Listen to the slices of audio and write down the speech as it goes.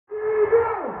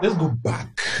let's go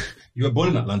back. You were born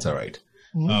in Atlanta, right?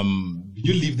 Mm-hmm. Did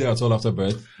you live there at all after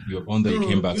birth? You were born there, you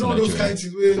came back to Nigeria. Those kinds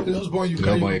of ways, I was born, you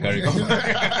carry on.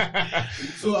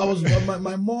 So I was,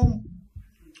 my mom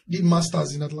did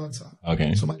masters in Atlanta.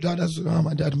 Okay. So my dad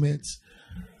met,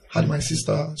 had my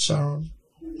sister Sharon,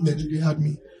 then they had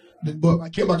me. But I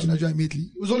came back to Nigeria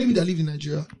immediately. It was only me that lived in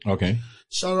Nigeria. Okay.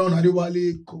 Sharon,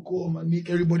 Adewale, Coco, Manik,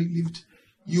 everybody lived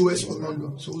US or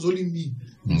London. So it was only me,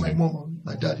 my mom, and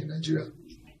my dad in Nigeria.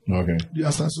 Okay. Do you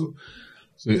understand? So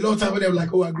a long time when they were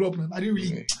like, oh, I grew up. I didn't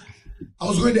really. I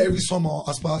was going there every summer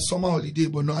as per summer holiday,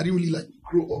 but no, I didn't really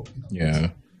grow up.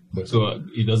 Yeah. But so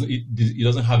it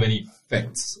doesn't have any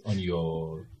effects on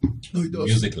your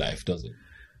music life, does it?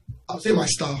 I'll say my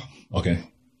style. Okay.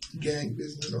 Gang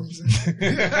business, you know what I'm saying?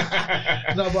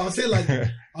 No, but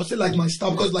I'll say like my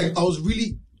style, because I was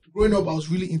really growing up, I was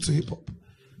really into hip hop.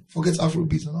 Forget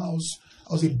Afrobeat, and I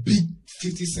was a big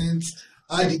 50 Cent.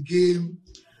 I had the game,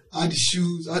 I had the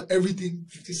shoes, I had everything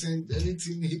 50 Cent,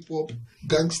 anything hip hop,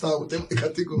 gangster, whatever I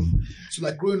can think of. So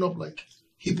growing up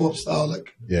hip hop style,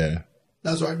 yeah,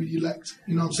 that's what I really liked.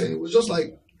 You know what I'm saying? It was just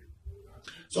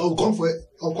so I'll come for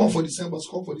Decembers.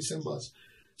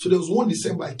 So there was one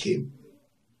December I came.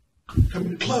 I'm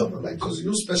in the club, because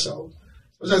special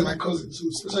is my cousin, so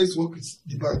special used to work with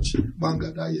the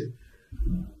Banga that year.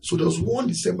 So there was one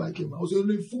December I came. I was the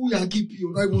only fool Yankee P,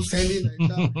 not even sending like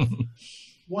that.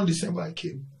 One December I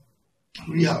came. Club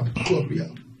rehab.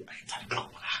 I enter the club.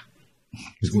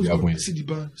 I see the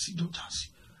band, see doctors,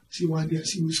 see one there,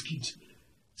 see whiskey,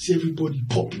 see everybody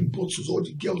popping bottles, all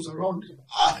the girls around them.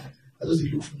 I just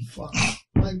look from far.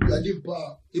 I didn't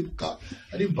bar Ebuka.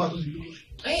 I didn't bar those look.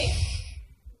 Hey.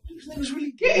 His name is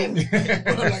really gay.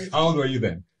 How old were you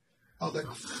then? I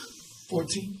was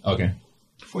 14. Okay.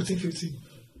 14, 15.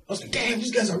 I was like, damn,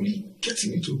 these guys are really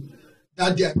getting into.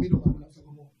 That day I made up my mind.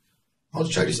 I was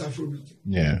trying this Afrobeat.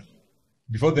 Yeah.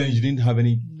 Before then, you didn't have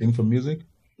anything from music?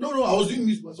 No, I was doing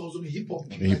music, but I was on hip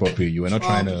hop. Hip hop, you were not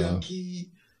trying to.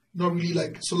 Yankee, not really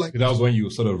that was when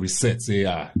you sort of reset, say,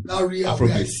 Afrobeat.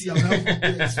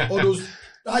 All those.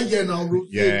 That year now, Rose.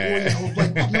 Yeah. I was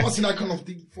I've never seen that kind of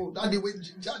thing before. That day when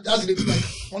Jazzy did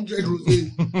 100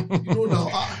 Rose. Now.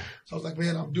 So I was like,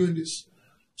 man, I'm doing this.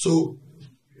 So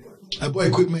I bought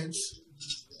equipment,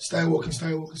 started working.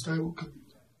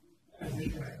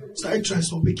 Started trying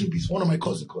some making beats. One of my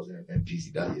cousins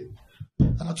MPC that year.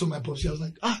 And I told my pops, I was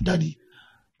like, Daddy,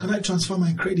 can I transfer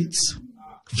my credits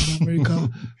from America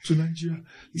to Nigeria?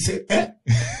 He said,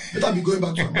 better be going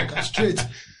back to America straight.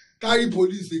 Carry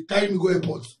police, they carry me go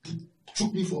airport.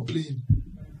 Took me for plane.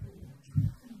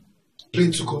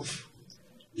 Plane took off.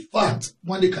 In fact,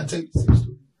 one day can tell you the same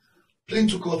story. Plane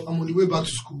took off, I'm on the way back to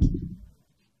school.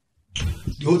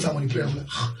 The whole time on the plane, I'm like,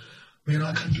 man,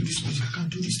 I can't do this music, I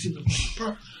can't do this thing.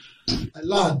 I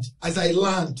land. As I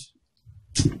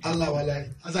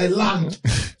land,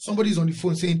 somebody's on the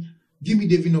phone saying, give me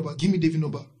David number.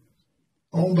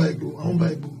 I won't buy a go.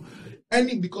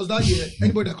 Because that year,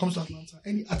 anybody that comes to Atlanta,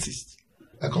 any artist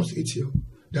that comes to ATL,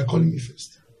 they're calling me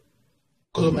first.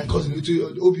 Because of my cousin,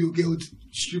 the OBO girl,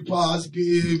 strippers,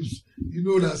 babes,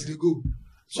 as they go.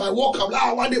 So I walk up,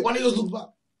 one day just look back.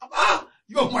 I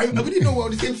didn't know we're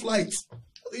on the same flight.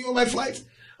 You're on my flight.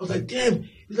 I was like, damn.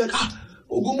 He's like,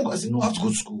 Ogomo, I said, no, I have to go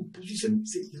to school. He said,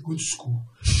 you're going to school.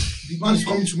 The man is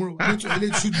coming tomorrow. I'm going to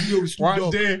LA shoot video with Snoop Dogg.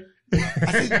 One day.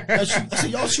 I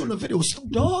said, y'all shooting a video with Snoop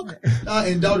Dogg?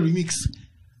 And that remix.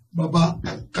 Baba,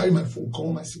 I carry my phone,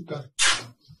 call my SIM card.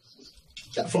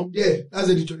 From there, that's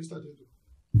when the journey started.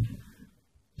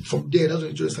 From there, that's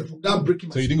when the journey started. From that breaking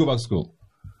my So you didn't go back to school?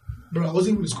 Bro, I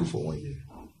wasn't even in school for 1 year.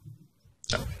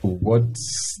 What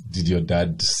did your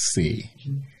dad say?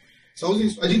 So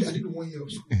I did 1 year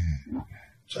of school.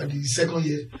 So I did the second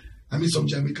year. I met some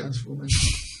Jamaicans for my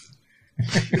school.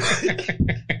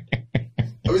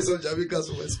 So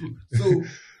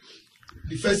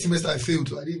the first semester I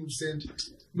failed. I didn't even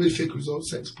made fake results,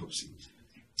 sent to Popsy.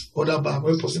 Other back,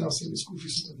 when person I've seen the school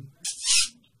fees money.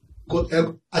 Got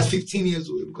help at 15 years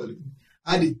old.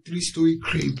 I had a 3-story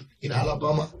crib in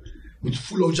Alabama with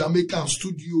full of Jamaican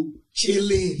studio,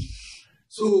 chilling.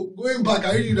 So going back,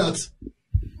 I knew that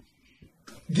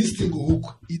this thing will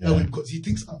hook either way because he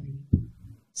thinks I'm in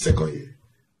second year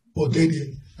or third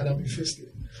year and I'm in first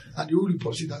year. And the rule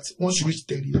report is that once you reach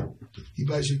third year, he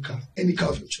buys you a car, any car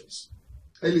of your choice.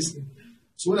 Are you listening?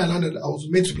 So when I landed, I was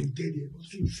meant to be in third year, I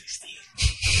was in first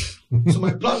year. So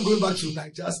my plan going back to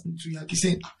Nigeria, to Yankee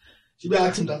saying, she be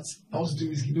asking that I want to do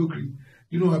this, he don't agree.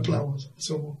 You know what my plan was?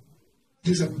 So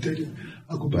things I will tell you,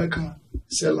 I go buy a car,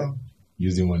 sell them,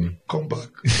 using money, come back.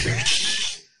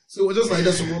 So it was just like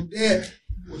that. So from there,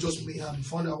 it was just me. And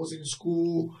found out I was in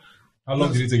school. How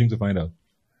long did it take him to find out?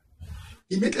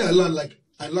 immediately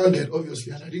I landed,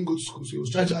 obviously, and I didn't go to school, so he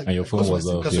was trying to. And your phone was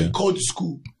off. So he called the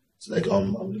school. It's like,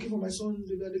 I'm looking for my son.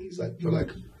 He's like, you're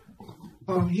like,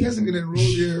 he hasn't been enrolled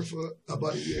here for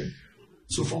about a year.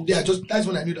 So from there, that's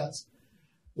when I knew that.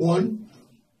 One,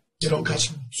 they don't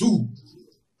catch me. Two,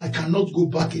 I cannot go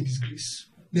back in disgrace.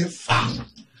 Never.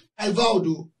 I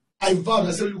vowed.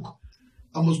 I said, look,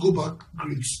 I must go back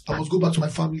great. I must go back to my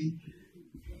family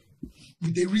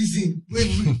with a reason.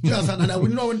 And I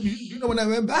would know when I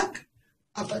went back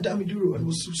after Davido, and it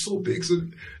was so big. So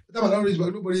that was not rich,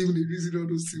 but nobody even reason all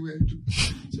those things went through.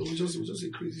 So it was just a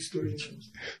crazy story.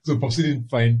 So Popsy didn't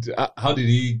find.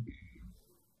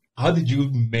 How did you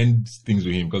mend things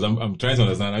with him? Because I'm trying to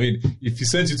understand. I mean, if he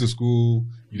sent you to school,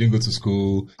 you didn't go to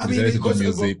school, you decided to do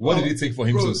music. What did it take for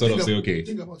him to sort of say, okay?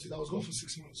 Think about it. I was gone for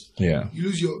 6 months. Yeah. You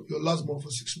lose your last month for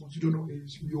 6 months. You don't know what it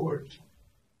is. You're worried.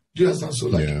 Do you understand? So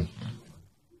yeah.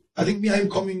 I think me and him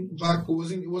coming back, it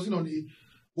wasn't on the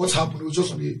what's happened. It was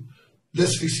just on the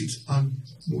let's fix it and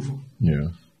move on. Yeah.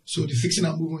 So the fixing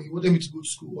and moving, he wanted me to go to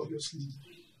school, obviously.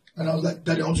 And I was like,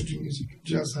 Daddy, I want to do music.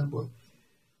 Do you understand? But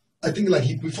I think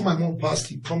before my mom passed,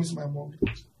 he promised my mom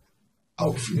I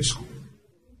would finish school.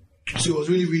 So he was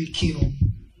really, really keen on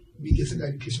me getting that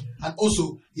education. And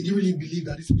also, he didn't really believe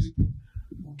that this music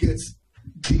would get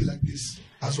big like this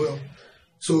as well.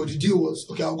 So the deal was,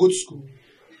 okay, I'll go to school.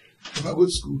 If I go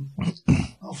to school,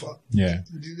 how far? Yeah.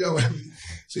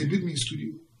 So he built me a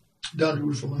studio down the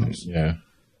road from my house. Yeah.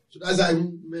 So that's how I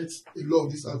met a lot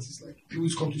of these artists. Like people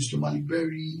used to come to studio, Mali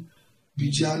Berry,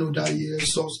 Bigiano that year,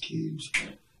 Sauce Kids,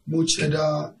 Mo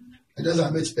Cheddar. And that's how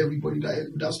I met everybody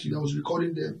that studio. I was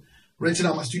recording them, renting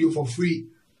out my studio for free.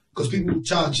 Because people would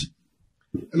charge.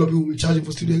 A lot of people were charging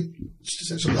for studio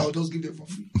sessions. I would just give them for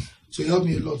free. So he helped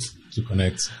me a lot. To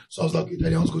connect. So I was like,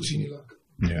 Daddy, I want to go to Unilag.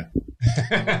 Yeah.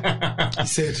 He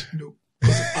said, no.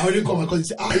 I already called my cousin. He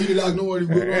said, Unilag, no worry,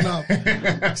 we'll run out.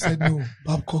 He said, no,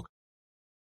 Babcock.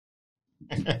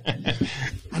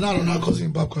 And I don't know,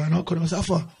 cousin Babcock. And I called him. I said,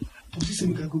 Alpha, Popsy said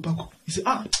we can go Babcock. He said,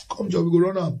 come, Joe, we go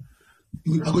run out.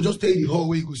 I could just tell you the hall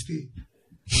where you go stay.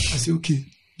 I said, okay.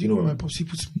 Do you know where my Popsy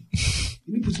puts me?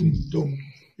 He puts me in the dorm.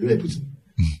 You know where he puts me?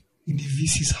 In the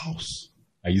VC's house.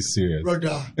 Are you serious?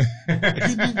 Brother. In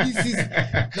the VC's.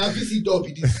 Now VC door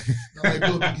be this. Now my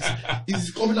door be this.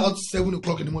 He's coming out 7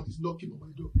 o'clock in the morning. He's knocking on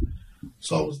my door.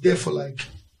 So I was there for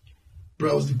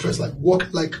bro, I was depressed.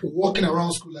 Walking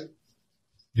around school.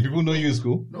 Did people know you in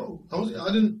school? No.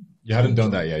 I didn't. You hadn't done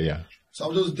that yet, yeah. So I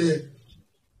was just there.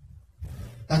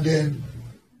 And then,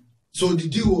 so the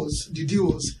deal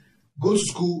was go to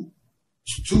school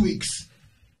 2 weeks.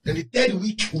 Then the third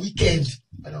weekend,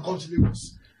 and I come to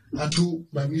Lagos and do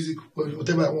my music,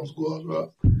 whatever I want to go out. Right?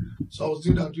 So I was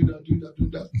doing that.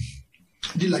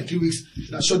 Did 3 weeks.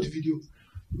 Then I shot the video.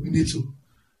 We need to.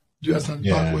 Do you understand?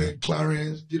 Yeah. Back when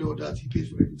Clarence did all that, he paid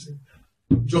for everything.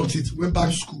 Dropped it, went back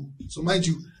to school. So mind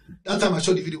you, that time I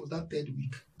shot the video was that third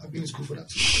week. I've been in school for that.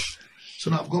 So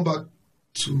now I've gone back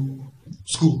to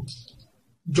school,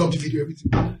 dropped the video,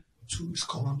 everything. 2 weeks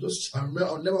come.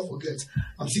 I'll never forget.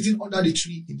 I'm sitting under the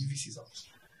tree in the VC's house.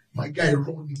 My guy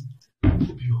running.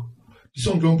 The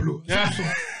song don't blow.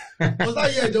 Was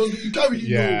that year? You can't really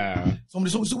know.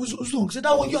 Somebody said, what's song? Said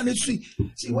that one you and the tree.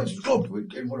 See, went to the club.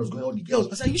 Everyone was going on the girls.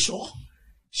 I said, are you sure?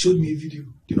 Showed me a video.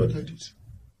 Do you know what I did?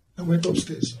 I went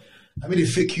upstairs. I made a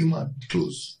fake human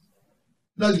clothes.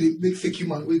 Now they make fake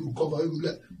human where you cover.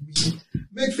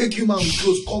 Make fake human with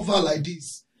clothes cover like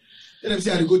this. Then them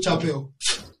say I go chapel.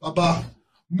 Baba,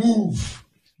 move.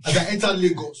 As I entered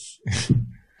Lagos,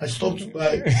 I stopped to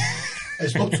buy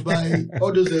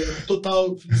all those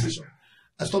total filling station.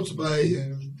 I stopped to buy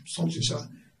something.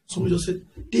 Somebody just said,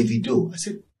 Davido. I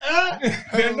said,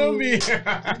 they know me.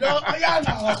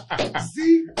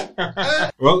 See?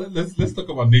 Well, let's talk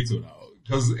about NATO now.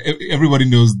 Because everybody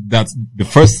knows that's the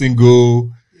first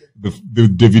single, the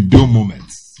Davido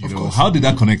moments. You know, how did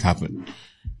that connect happen?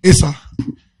 Asa.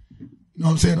 You know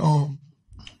what I'm saying?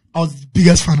 I was the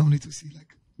biggest fan of NATO. See,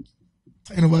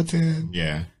 10 over 10.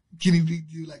 Yeah. Guinea Big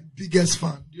Deal, biggest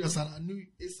fan. You understand? I knew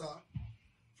Asa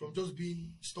from just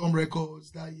being Storm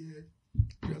Records that year.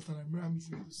 You understand? I remember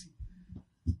meeting him to see.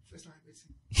 First time I met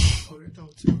him, I rented a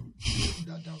hotel.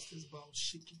 That downstairs bar was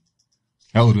shaking.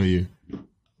 How old were you?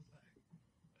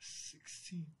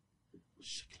 16.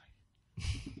 Shaking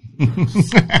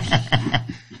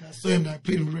I saw him and I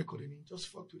paid him record and he just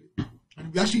fucked with it.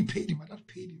 And we actually paid him. My dad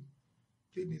paid him.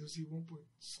 Paid me to see 1 point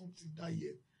something that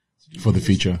year. So for the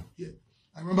feature? Yeah.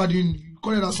 I remember you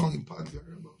recorded that song in Paris. I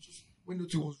remember just when the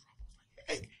two was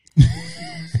hey.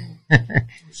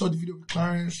 So saw the video with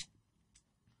Clarence.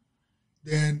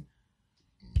 Then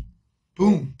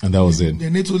Boom. And that was it.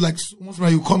 Then NATO, like, once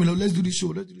when you come in, let's do this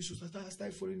show. So I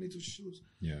started following NATO shows.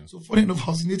 Yeah. So funny enough, I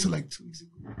was in NATO like 2 weeks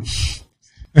ago.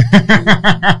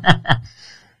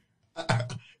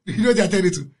 You know what I tell you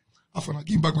to? After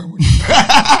give back my money.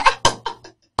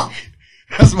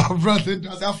 That's my brother.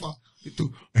 That's Alpha. I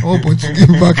want to give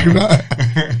back.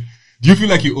 Do you feel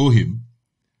like you owe him?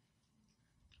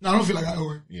 No, I don't feel like I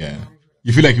owe him. Yeah.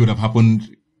 You feel like it would have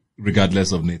happened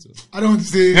regardless of NATO? I don't want to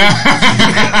say.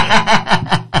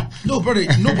 No, brother.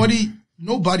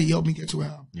 Nobody helped me get to where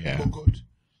I am. Yeah. But God.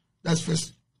 That's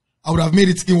first. I would have made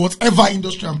it in whatever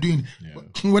industry I'm doing. Yeah.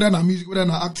 Whether not music, whether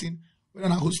not acting, whether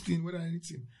not hosting, whether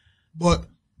anything. But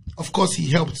of course he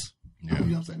helped. Yeah. You know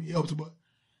what I'm saying? He helped, but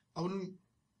I wouldn't.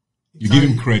 You give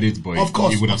him credit, but of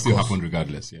course, it would have still happened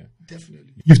regardless. Yeah.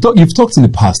 Definitely. You've talked in the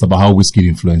past about how whiskey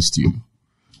influenced you.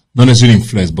 Not necessarily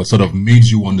influenced, but sort of made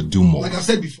you want to do more. Like I've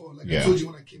said before, I told you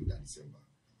when I came that December.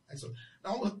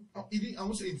 I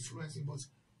won't say influencing, but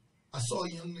I saw a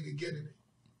young nigga getting it.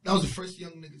 That was the first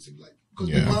young nigga to be like, because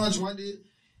the managers one day,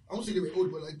 I won't say they were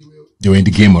old, but like they were in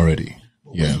the game already.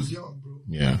 But Wes was young, bro.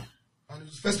 Yeah. And it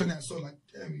was the first person I saw, like,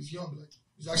 damn, he's young, like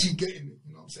he's actually getting it.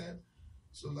 You know what I'm saying?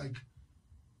 So like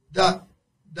that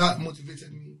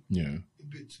motivated me. Yeah. A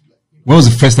bit. To, like, you know, when was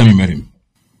the first time you met him?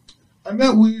 I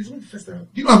met Wiz. When the first time?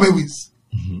 You know I met Wiz.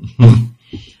 I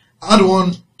had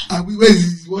one. Where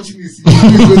is he watching this? He's going to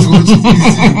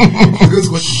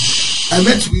watch it. I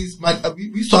met Wiz. We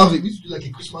used to do like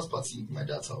a Christmas party in my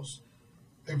dad's house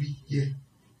every year.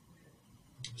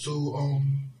 So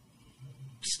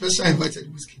special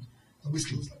invited Whiskey, and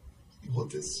Whiskey was like the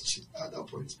hottest shit at that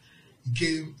point. He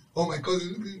came. Oh my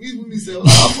cousin,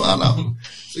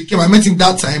 so he came. I met him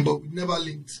that time, but we never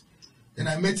linked. Then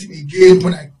I met him again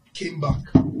when I came back.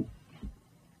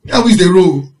 Yeah, Wiz they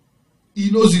roll. He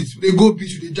knows it. They go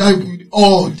beach, they drive.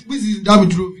 Wiz is that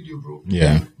intro video, bro.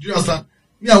 Yeah. Do you understand?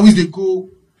 Me and Wiz they go.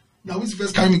 Now Wiz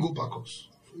first carry me go Pacos.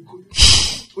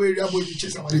 Where area boy they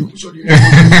chase somebody, push out the area.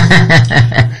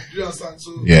 Do you understand?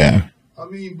 So yeah. I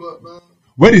mean, but man.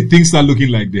 Where did things start looking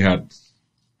like they had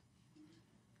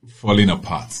fallen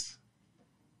apart?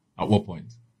 At what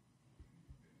point?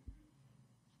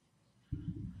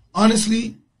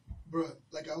 Honestly, bro,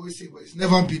 like I always say, but it's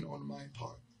never been on my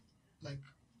part. Like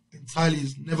entirely,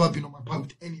 it's never been on my part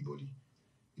with anybody.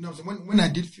 You know what I'm saying? When I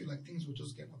did feel like things were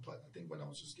just getting apart, I think when I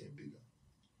was just getting bigger.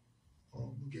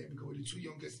 Because we're the two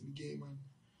youngest in the game, and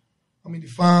I mean the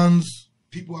fans,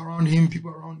 people around him,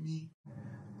 people around me.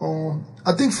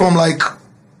 I think from like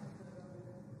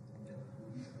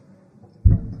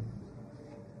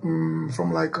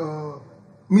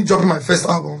me dropping my first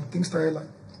album, things started like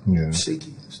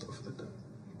shaky and stuff like that.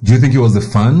 Do you think it was the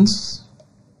fans,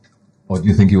 or do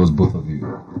you think it was both of you?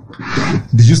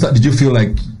 Did you feel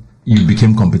like you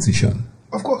became competition?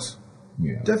 Of course.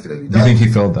 Yeah. Definitely. Do you think he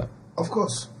felt that? Of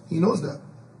course. He knows that.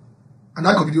 And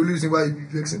that could be the only reason why he'd be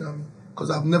vexing at me.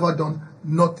 Because I've never done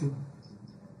nothing.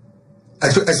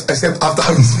 Except after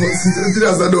having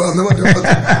I've never done nothing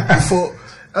before.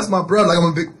 That's my brother.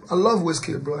 Like I love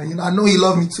Wizkid, bro. And I know he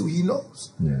loves me too. He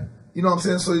knows. Yeah. You know what I'm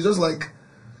saying? So it's just like,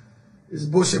 it's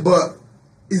bullshit. But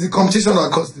it's the competition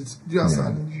that caused it. Do you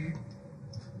understand? Yeah.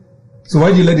 So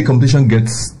why did you let the competition get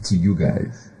to you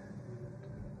guys?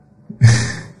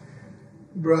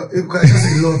 Bro, Ebuka is just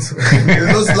a lot.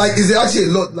 It's actually a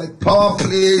lot. Like power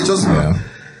play, just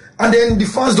and then the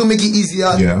fans don't make it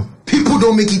easier. Yeah. People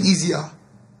don't make it easier.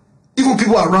 Even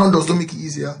people around us don't make it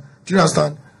easier. Do you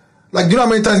understand? Like, do you know how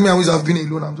many times me and Wiz have been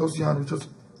alone? I'm just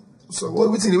so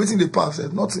what's in the past?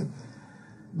 Nothing.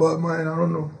 But man, I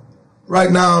don't know.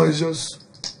 Right now it's just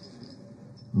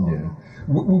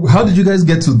How did you guys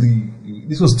get to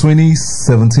this was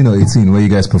 2017 or 18 where you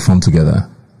guys performed together?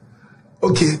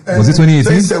 Okay. Was it 2018?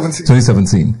 2017.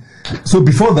 2017. So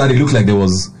before that, it looked like there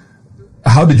was.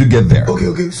 How did you get there?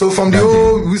 Okay. So from the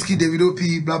old Whiskey, Davido,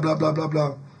 P, blah, blah, blah, blah,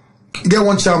 blah. You get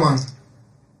one chairman.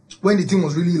 When the thing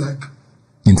was really like.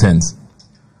 Intense.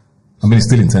 I mean, it's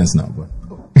still intense now, but.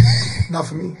 Not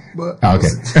for me, but. Okay.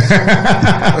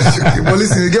 But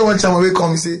listen, you get one chairman, we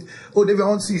come and say, oh, David, I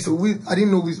want to see you. So I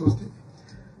didn't know Wiz was there.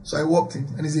 So I walked in,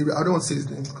 and he said, I don't want to say his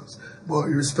name, but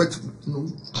respect,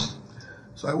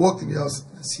 So I walked in the house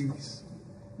and see Wiz.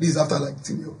 This is after like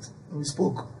 10 years. And we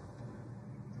spoke.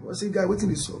 I said, guy, waiting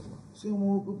this up. I said, I'm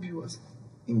going to hope you. I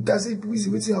said, Wiz,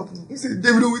 waiting happen. He said,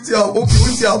 David, waiting happen.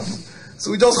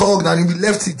 So we just hugged and we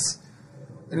left it.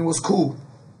 And it was cool.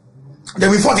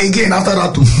 Then we fought again after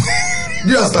that too.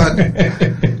 Do you understand?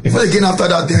 We fought again after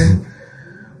that then.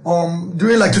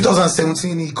 During like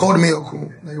 2017, he called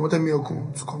Miyoko. Like, he wanted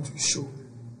Miyoko to come to his show.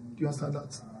 Do you understand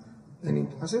that? And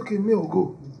I said, okay, Miyoko,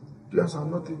 go. Do you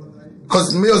understand? Nothing.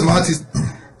 Because Mayo's my artist.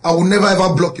 I will never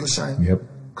ever block your shine. Yep.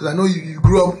 Because I know you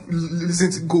grew up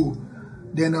listening to Go.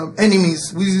 Then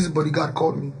Enemies, Weezy's bodyguard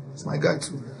called me. It's my guy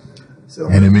too. So,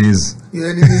 Enemies. Yeah,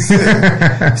 Enemies.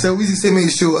 So Weezy say me a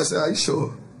show. I said, are you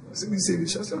sure? So Weezy say me a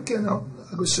show. I said, okay, now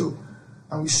I go show.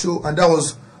 And we show, and that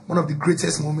was one of the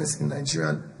greatest moments in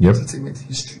Nigerian entertainment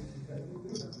history.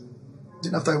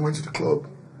 Then after I went to the club,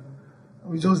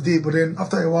 we just did, but then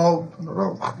after a while,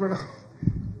 brother.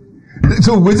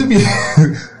 So wait a minute.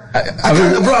 I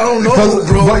mean, bro, I don't know,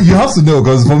 bro. But you have to know,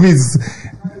 because for me,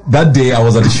 that day I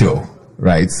was at the show,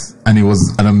 right? And it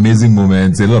was an amazing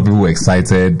moment. A lot of people were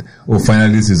excited. Oh,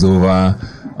 finally this is over.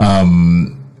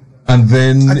 And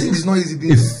then I think it's not easy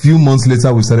being a few months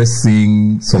later, we started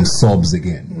seeing some sobs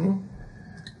again.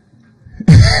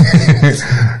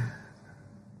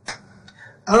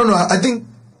 I don't know. I think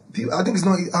it's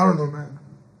not. I don't know, man.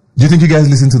 Do you think you guys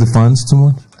listen to the fans too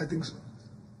much? I think so.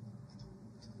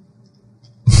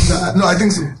 No, I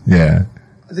think so. Yeah.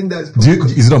 I think that is.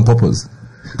 Is it on purpose?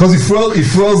 Because it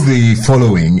fuels the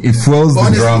following. It fuels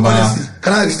the drama. Honestly,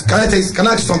 can I ask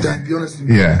you something? I'll be honest with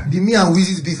you. Yeah. Did me and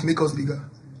Weezy's beef make us bigger?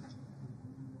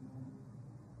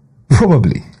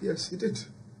 Probably. Yes, it did.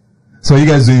 So are you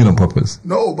guys doing it on purpose?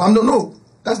 No, but no.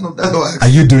 That's not. Are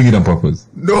you doing it on purpose?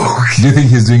 No. Do you think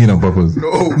he's doing it on purpose?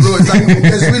 No, bro. It's like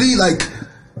there's really like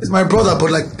it's my brother, but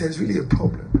like there's really a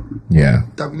problem. Yeah.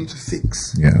 That we need to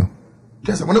fix. Yeah.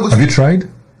 Yes, I want to go. Have you tried?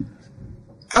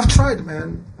 I've tried,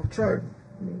 man. I've tried.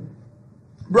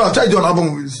 Bro, I've tried to do an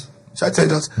album with Wiz. Should I tell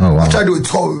you that? Oh, wow. I've tried to do a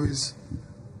tour with Wiz.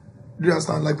 Do you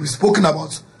understand? Like we've spoken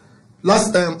about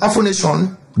last Afro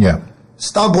Nation. Yeah.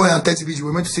 Starboy and 30BG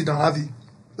were meant to sit down and have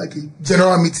like a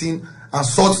general meeting and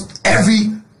sort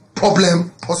every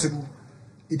problem possible.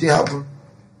 It didn't happen.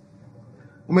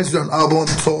 We meant to do an album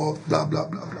tour, blah blah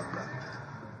blah blah blah.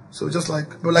 So just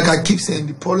like, but like I keep saying,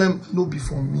 the problem no be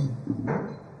from me.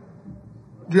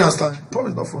 Do you understand? The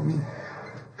problem is not from me.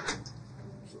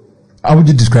 How would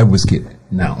you describe Wizkid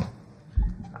now?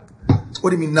 What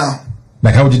do you mean now?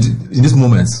 Like, how would you, in this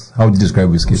moment, how would you describe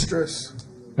No Wizkid? stress.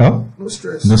 Huh? No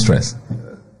stress. No stress.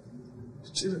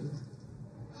 Just chilling.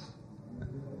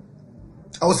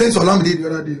 I was saying to Olamide the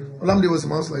other day. Olamide was in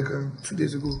my house like 2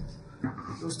 days ago.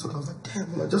 I was talking. I was like,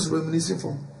 damn, well, just reminiscing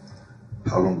from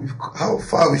how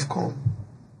far we've come.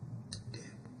 Damn.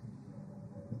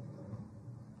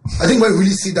 I think when we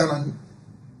really sit down and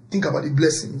think about the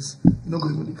blessings, you're not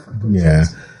going to really factor. Yeah.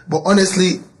 But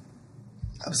honestly,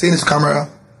 I'm saying this to camera.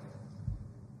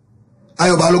 I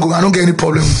don't get any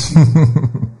problems.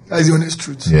 That's the honest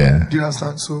truth. Yeah. Do you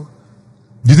understand? So,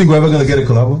 do you think we're ever going to get a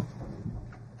collab?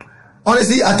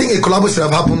 Honestly, I think a collab should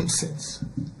have happened since.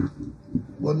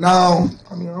 But now,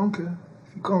 I mean, I don't care.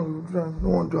 If you come, we'll drum. No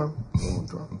one drum.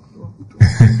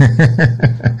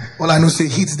 All I know say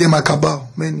hits them my cabal.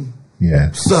 Many.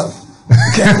 Yeah. Sir.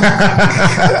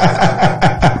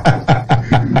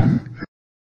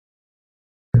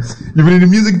 You've been in the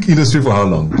music industry for how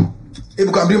long?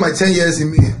 Ebuka, I'm doing my 10 years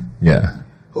in May. Yeah.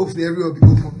 Hopefully everywhere will be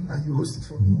open and you host it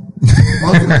for me.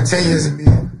 I'm doing my 10 years in May.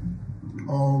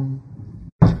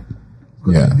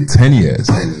 Yeah, 10 years.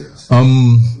 10 years.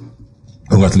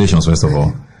 Congratulations, first of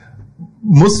all.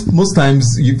 Most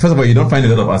times, first of all, you don't find a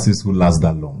lot of artists who last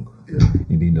that long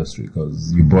in the industry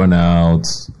because you burn out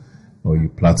or you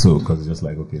plateau because it's just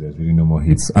like, okay, there's really no more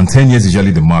hits. And 10 years is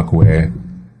usually the mark where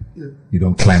you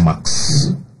don't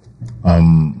climax.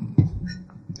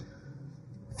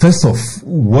 First off,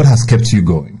 what has kept you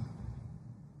going?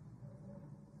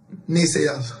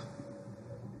 Naysayers.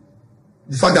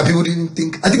 The fact that people didn't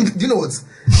think. I think, do you know what?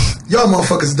 Y'all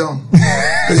motherfuckers dumb.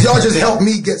 Because y'all just helped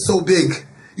me get so big.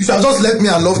 You should have just left me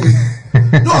and loved me.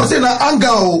 No, I'm saying that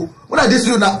anger. When I did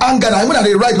that anger, when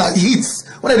I write that hits,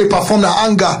 when I perform that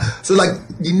anger. So like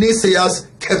the naysayers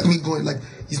kept me going. Like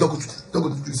he's not good, not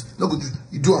good to do this, not good to do.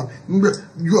 You do it.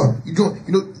 You do it.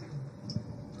 You know.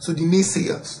 So the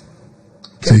naysayers.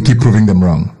 So you keep proving them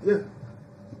wrong. Yeah.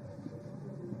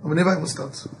 I will never even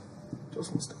start. Just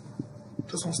won't start.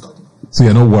 Just won't start. So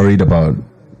you're not worried about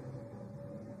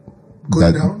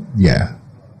going down? Yeah.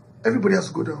 Everybody has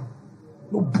to go down.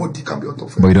 Nobody can be on top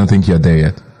of it. But you don't think you're there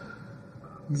yet?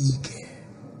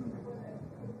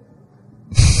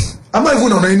 I'm not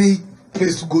even on any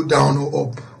place to go down or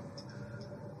up.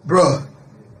 Bruh,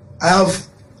 I have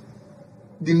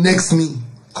the next me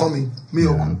coming. Me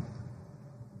or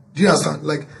do you understand?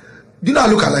 Like, do you know how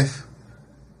I look at life?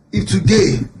 If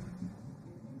today,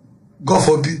 God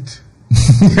forbid,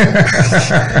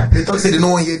 they talk say they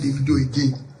don't want to hear the video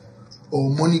again, or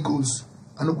money goes,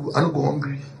 I don't go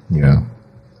hungry. Yeah.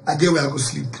 I get where I go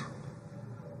sleep.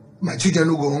 My children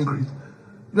don't go hungry. You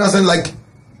know what I'm saying?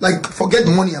 Like forget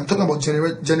money. I'm talking about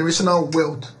generational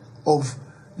wealth of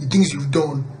the things you've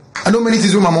done. I know many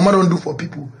things where my mama don't do for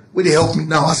people where they help me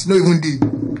now. As not even they.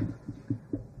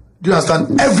 Do you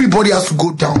understand? Everybody has to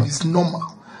go down. It's normal.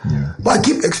 Yeah. But I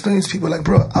keep explaining to people like,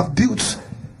 bro, I've built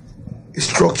a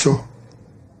structure,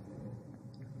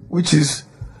 which is,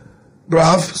 bro, I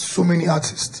have so many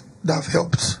artists that have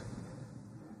helped.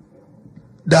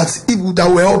 That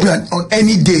will help me on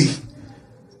any day.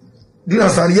 Do you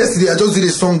understand? Yesterday I just did a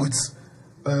song with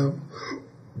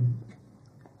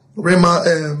Rema,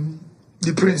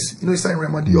 the Prince. You know, he's saying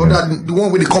Rema, the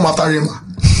one where they come after Rema.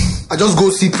 I just go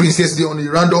see Prince yesterday on a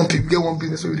random people, get one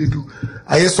business, what they do.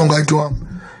 I hear song, I do him.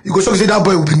 You go show say that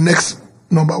boy will be next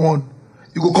number one.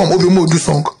 You go come, Obimo do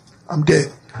song. I'm there.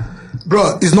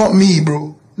 Bro, it's not me,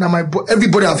 bro. Now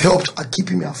everybody I've helped are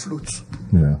keeping me afloat.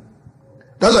 Yeah.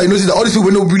 That's why you notice that all these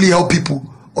people don't really help people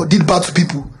or did bad to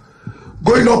people.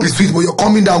 Going up is sweet, but you're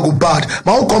coming down go bad.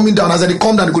 My own coming down, as I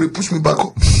come down, they go to push me back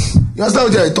up. You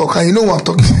understand what I talk? And you know what I'm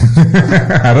talking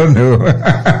about. I don't know.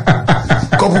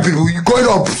 Couple people, you going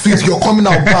up sweet, you're coming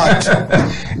out bad.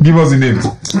 Give us a name.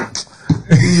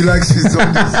 You like sweet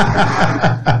songs.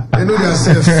 You know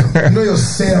yourself. You know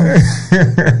yourself.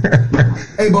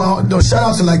 Hey, but no, shout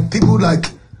out to like people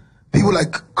like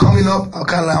coming up. I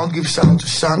want to give shout out to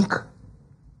Shank.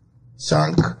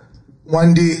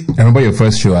 One day. I remember your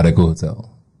first show at a Hotel.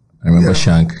 I remember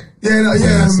Shank.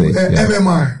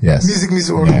 MMR. Yes. Music.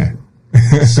 Yeah.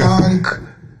 Shank,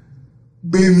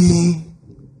 Bemi,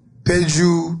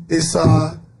 Peju,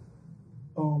 Esa,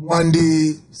 One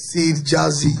Day, Sid,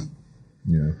 Jazzy.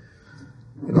 Yeah. You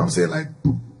know what I'm saying? Like,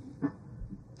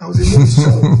 I was in this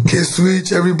show.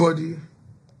 K-Switch, everybody.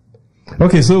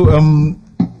 Okay, so,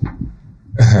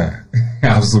 I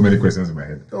have so many questions in my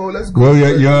head. Oh, let's go. Well,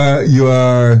 you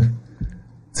are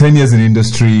 10 years in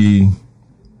industry.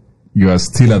 You are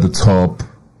still at the top.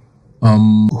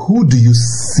 Who do you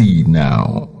see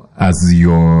now as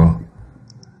your,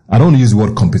 I don't use the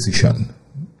word competition,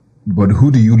 but who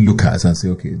do you look at and say,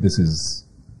 okay, this is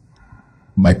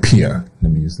my peer?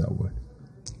 Let me use that word.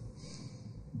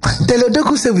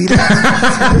 Telodoku say we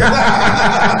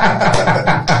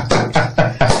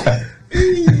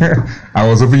I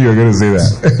was hoping you were going to say that.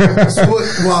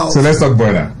 Wow. So let's talk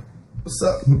Burna. What's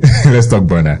up? Let's talk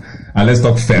Burna. And let's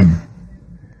talk Femme.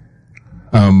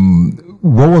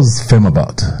 What was Femme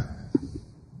about?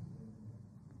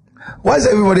 Why is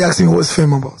everybody asking me what's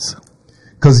Femme about?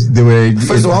 Because they were...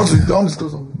 First of all, I want to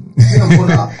disclose something. Me and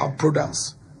Burna are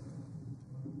brothers.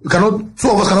 Two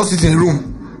of us cannot sit in a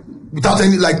room without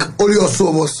any, like, only us, two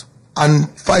of us, and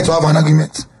fight or have an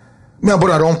argument. Me and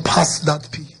Burna don't pass that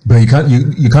P. But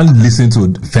you can't listen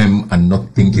to Femme and not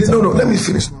think it's No, let me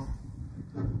finish now.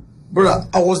 Brother,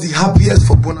 I was the happiest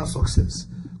for Burna's success.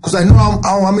 Because I know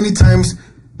how many times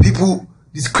people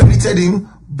discredited him,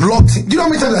 blocked him. Do you know how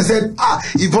many times I said,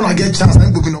 if Burna get chance,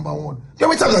 I'm going to be number one? Do you know how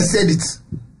many times I said it?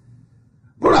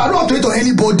 Brother, I don't have to wait on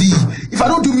anybody. If I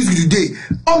don't do music today,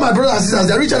 all my brothers and sisters,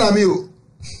 they're richer than me.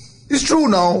 It's true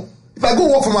now. If I go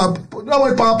work for you know how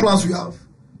many power plants we have?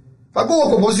 If I go work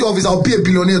for policy office, I'll be a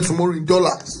billionaire tomorrow in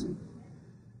dollars.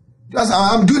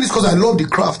 I'm doing this because I love the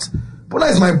craft. Burna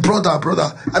is my brother.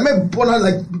 I met Burna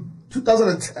like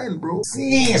 2010, bro.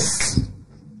 Yes.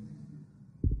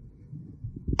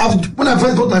 When I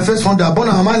first bought my first Honda,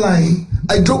 Burna, am I lying?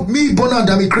 I drove me, Burna, and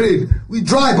Dami Crane. We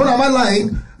drive. Burna, am I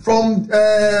lying? From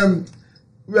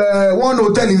one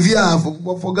hotel in Via,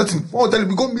 forgetting. One hotel,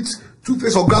 we go meet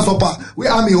Two-Face or Grasshopper. We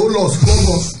are me whole loss, flog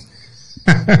us.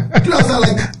 Do you understand?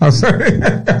 Like, I'm sorry.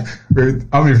 Wait,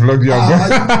 how many flogged you have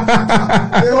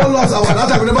they all lost. That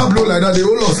time we never blow like that. They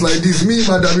all lost like this. Me,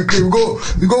 madam, we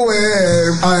go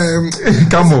where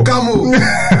Camo.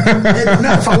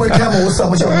 Now if I wear Camo, what's up?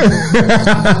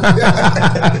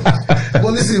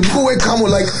 But listen, we go wear Camo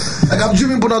like I'm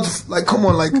dreaming, but not like come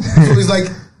on, like so it's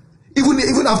like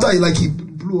even after he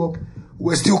blew up,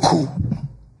 we're still cool.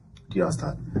 Do you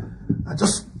understand? I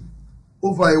just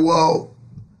over a while.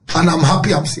 And I'm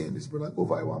happy I'm saying this, but like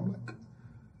over a while, I'm like,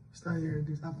 start hearing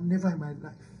this. I've never in my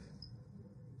life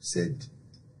said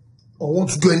or want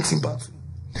to do anything bad.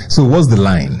 So what's the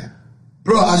line?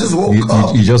 Bro, I just woke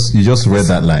up. You just read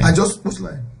that line. What's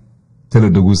line? Tell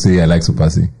Odogu say I like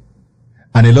Supasi.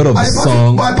 And a lot of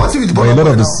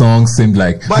the songs seemed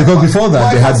like, because before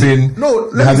that there had been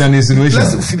an insinuation.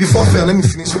 Before fair, let me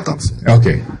finish what I'm saying.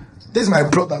 Okay. This is my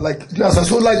brother, like,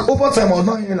 so like over time I was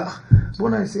not hearing that.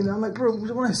 Burna is saying, I'm like, bro,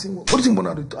 Burna is saying, what do you think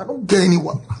Burna do? I don't get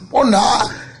anyone. Burna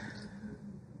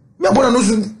knows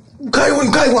you can't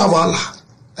even have Allah.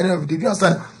 I don't know. Do you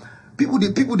understand? People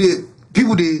they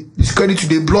discredit you,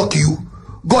 they block you.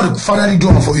 God finally do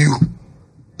it for you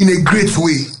in a great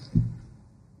way.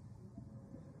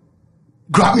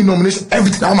 Grammy nomination,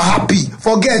 everything. I'm happy.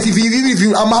 Forget if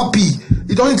I'm happy.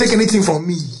 It doesn't take anything from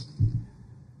me.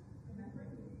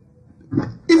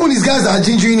 Even these guys that are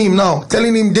gingering him now,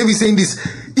 telling him, David saying this,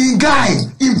 in PA,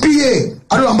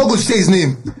 I'm not going to say his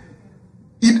name.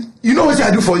 You know what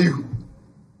I do for you?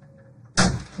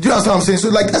 Do you understand what I'm saying? So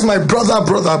like, that's my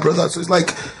brother. So it's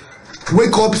like,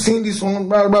 wake up, sing this song,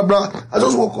 blah, blah, blah. I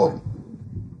just woke up.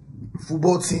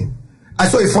 Football team. I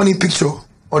saw a funny picture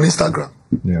on Instagram.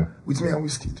 Yeah. With me and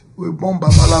Wizkid. We're born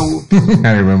Babalawo.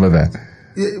 I remember that.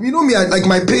 Yeah, you know me, like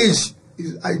my page,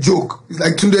 I joke. It's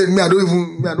like today, I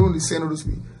don't really say all those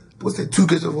people. Posted 2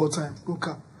 greats of all time.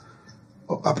 Ebuka.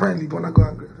 Apparently, but I go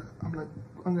angry. I'm like,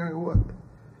 angry what?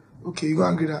 Okay, you go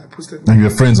angry that I posted. And you were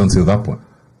friends until that point?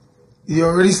 You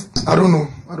already, I don't know.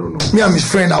 Me and his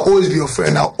friend, I'll always be your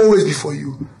friend. I'll always be for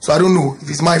you. So I don't know if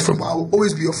it's my friend, but I'll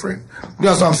always be your friend. You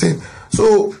know what I'm saying?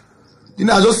 So, you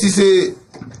know, I just say,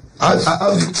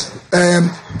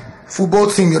 football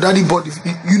team, your daddy bought,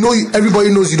 you know, everybody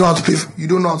knows you don't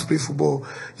know how to play football.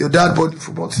 Your dad bought the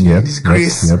football team. Yep,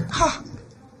 disgrace. Yep.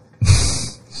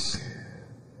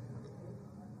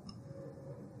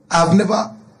 I've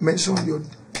never mentioned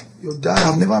your dad.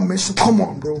 I've never mentioned, come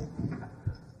on, bro.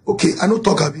 Okay, I know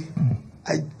talk Abi.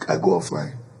 I go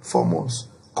offline 4 months.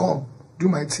 Come, do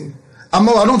my thing. I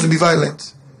don't want to be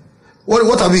violent.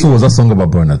 What are we? So was that song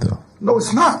about burner though? No,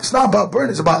 it's not. It's not about burn.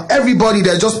 It's about everybody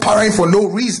that's just partying for no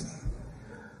reason.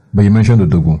 But you mentioned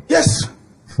Odogu. Yes.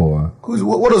 For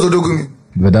what does Odogu mean?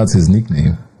 But that's his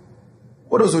nickname.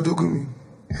 What does Odogu mean?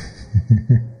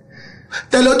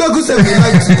 Tell Odogu said he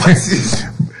likes to party.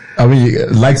 I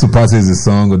mean, like to party is his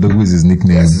song. Odogu is his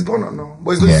nickname. Yes, it's burner now.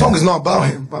 But the song is not about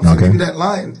him. But I'm giving that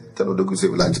line. Tell Odogu say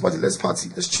we like to party. Let's party.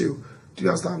 Let's chill. Do you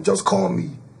understand? Just call me.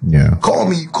 Yeah. Call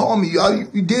me.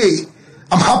 You day.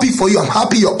 I'm happy for you. I'm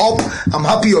happy you're up. I'm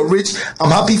happy you're rich. I'm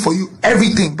happy for you.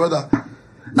 Everything, brother.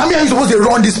 Now me, are you supposed to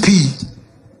run this P?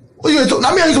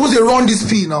 Now me, are you supposed to run this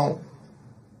P now?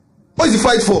 What is the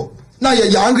fight for? Now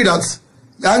you're angry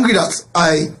that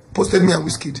I posted me and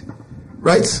Wizkid,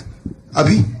 right?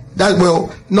 Abi, that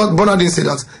not Bonner didn't say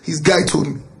that. His guy told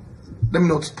me. Let me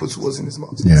not put words in his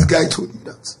mouth. Yeah. His guy told me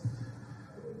that.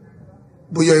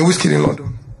 But you're in Wizkid in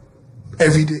London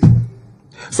every day.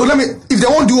 So if they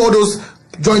won't do all those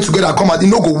join together, come out, they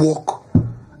no go work.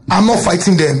 I'm not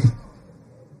fighting them.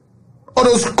 All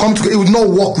those come together, it would not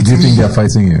work with me. Do you think they're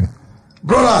fighting you?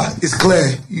 Brother, it's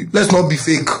clear. Let's not be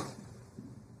fake.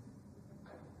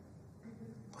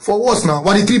 For what now?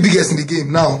 We're the 3 biggest in the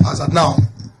game now, as at now.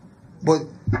 But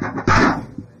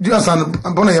do you understand?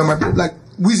 I'm gonna hear like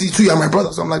Wizzy too, you're my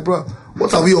brother. So I'm like, bro,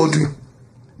 what are we all doing?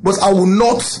 But I will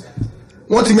not.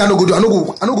 One thing I don't go do. I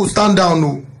don't go stand down.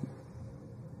 No,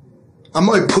 I'm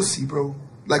not a pussy, bro.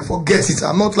 Like forget it.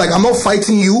 I'm not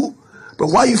fighting you. But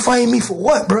why you fighting me for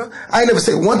what, bro? I never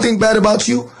said one thing bad about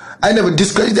you. I never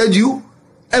discredited you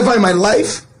ever in my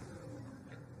life.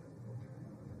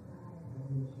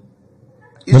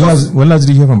 When last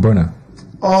did you hear from Burna?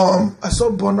 I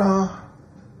saw Burna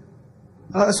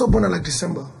like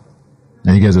December.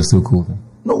 And you guys were still cool then?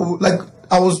 No, like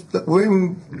I was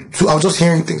just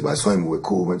hearing things, but I saw him, we were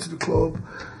cool, went to the club.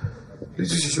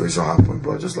 This situation happened,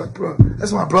 bro. Just like, bro,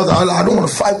 that's my brother. I don't want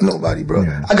to fight nobody, bro.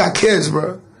 Yeah. I got kids,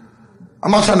 bro. I'm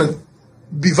not trying to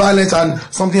be violent and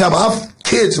something happen. I have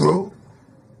kids, bro.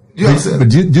 Do you understand? But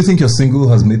do you think your single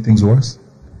has made things worse?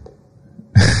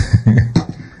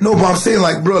 No, but I'm saying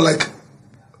like, bro, like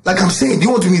I'm saying, do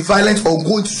you want to be violent or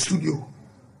go into the studio?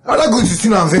 I'm not going to the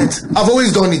studio and vent. I've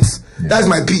always done it. Yeah. That's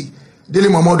my P. Daily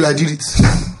Mamadou, I did it.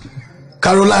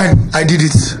 Caroline, I did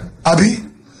it. Abi?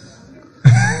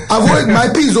 My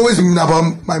P is always been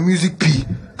about my music P.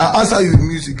 I answer you with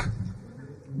music.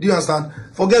 Do you understand?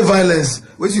 Forget violence.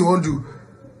 What you want to do?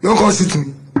 You don't come shoot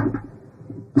me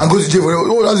and go to jail for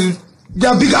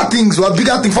there are bigger things.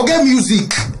 Forget music.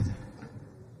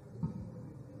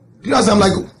 Do you understand? I'm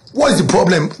like, what is the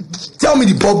problem? Tell me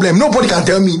the problem. Nobody can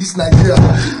tell me this Nigeria.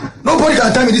 Nobody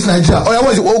can tell me this Nigeria.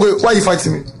 Oh, why are you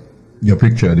fighting me? Your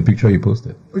picture, the picture you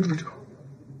posted. Which picture?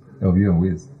 Of you and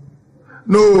Wiz.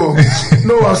 No,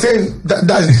 I'm saying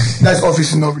that's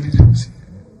obviously not religious.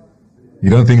 You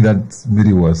don't think that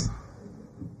video was?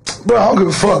 Bro, I don't give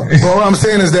a fuck. But what I'm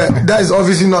saying is that is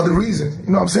obviously not the reason.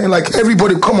 You know what I'm saying? Like,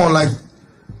 everybody, come on, like.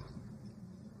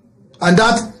 And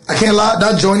that, I can't lie,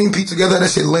 that joining P together, that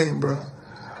shit lame, bro.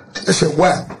 That shit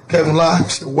whack. Can't even lie,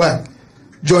 that shit whack.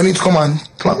 Joining to come on,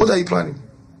 plan. What are you planning?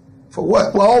 For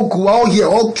what? We're all cool, we're all here,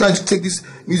 all trying to take this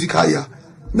music higher.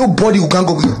 Nobody who can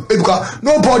go with Ebuka.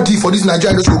 Nobody for this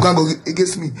Nigerian industry who can go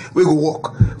against me. We go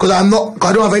walk. Because I don't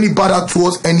have any bother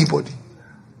towards anybody.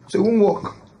 So it won't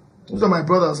work. Those are my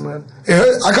brothers, man.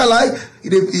 I can't lie.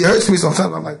 it hurts me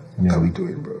sometimes. I'm like, what are we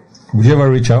doing, bro? Would you ever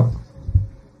reach out?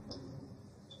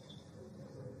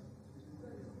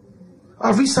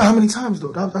 I've reached out how many times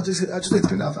though? I just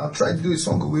explained. I've tried to do a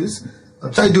song with Wiz.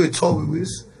 I've tried to do a tour with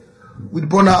Wiz. With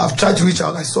Bonner, I've tried to reach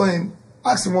out. I saw him,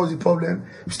 asked him what was the problem.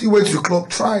 He still went to the club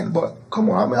trying, but come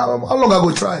on, how long I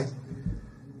go try?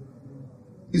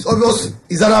 It's obvious.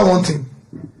 Is that one thing?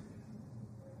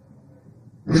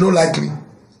 You don't like me,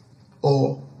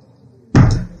 or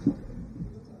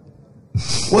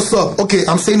what's up? Okay,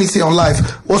 I'm saying this here on live.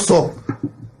 What's up?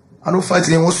 I don't fight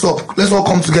him. What's up? Let's all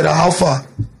come together. How far?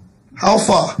 How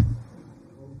far?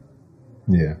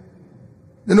 Yeah.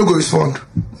 They don't go respond.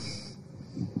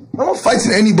 I'm not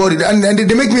fighting anybody, and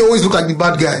they make me always look like the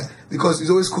bad guy because it's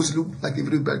always cool to look like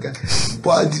the bad guy.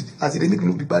 But as they make me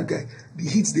look the bad guy, the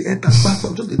hits they enter back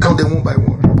up, just they count them one by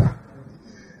one.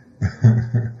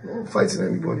 I'm not fighting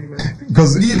anybody, man.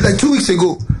 Because like 3 weeks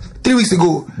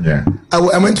ago, yeah,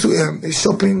 I went to a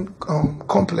shopping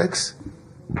complex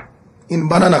in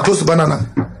Banana, close to Banana,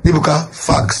 Ebuka,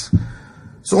 Facts.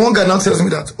 So one guy now tells me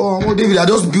that, oh David, I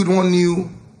just built one new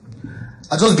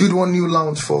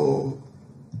lounge for.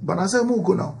 But I said, I'm gonna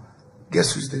go now.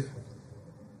 Guess who's there?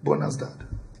 Bonner's dad.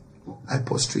 I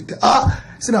prostrated.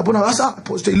 See now, Bonner. I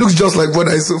prostrate. It looks just like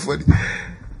Bonner. It's so funny.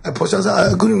 I prostrated. I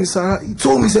said, good evening, sir. He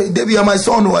told me, say, David, you're my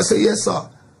son. I said, yes, sir.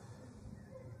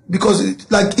 Because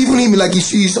like even him, like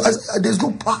there's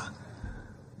no power.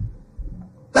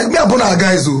 Like me and Bonner are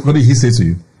guys, though. What did he say to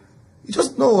you? He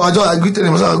just I greeted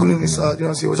him. I said, good evening, sir. You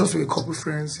know, he was just with a couple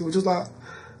friends. He was just like,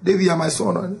 David, you're my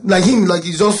son. Like him, like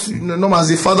he's just normal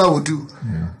as a father would do.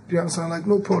 Yeah. Do you understand? Like,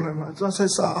 no problem. I said,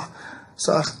 sir,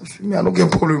 me, I don't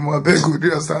get problem. I beg you. Do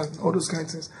you understand? All those kind of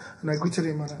things. And I greeted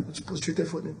him and I just prostrated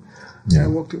for him. Yeah. And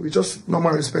I walked away. Just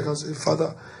normal respect as a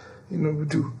father, would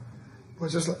do.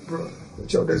 But just like, bro,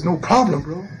 there's no problem,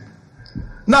 bro.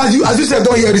 Now, as you said,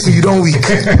 don't hear this and you don't weak.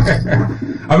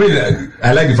 I mean,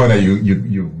 I like the fact that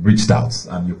you reached out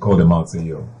and you called them out saying,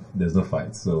 yo, there's no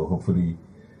fight. So hopefully...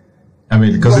 I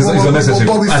mean, because it's unnecessary.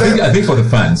 I think for the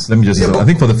fans, let me just say, I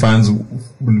think for the fans,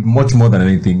 much more than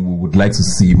anything, we would like to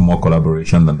see more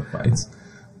collaboration than the fights.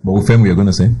 But with Fem, you're going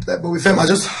to say? But with Fem, I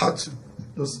just had to.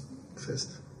 Just first.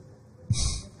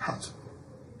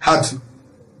 Had to.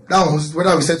 That was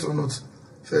whether we said it or not.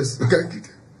 First. Okay.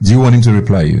 Do you want him to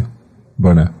reply you,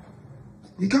 Burner?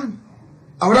 He can.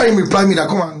 I would not even reply me that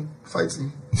come and fight me.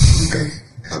 He can.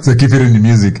 So keep it in the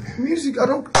music. Music, I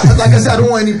don't, like I said, I don't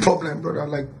want any problem, brother.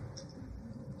 Like,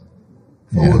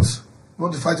 for what? I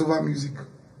want to fight over music.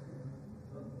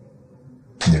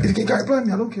 Yeah. If you can reply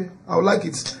me, I don't care. I would like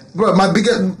it. Bro, my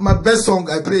best song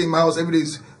I play in my house every day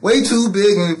is Way Too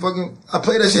Big and I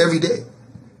play that shit every day.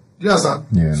 You understand?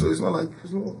 Yeah. So it's not like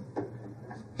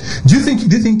Do you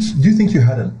think you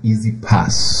had an easy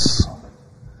pass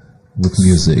with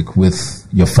music, with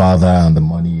your father and the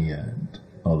money and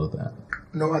all of that?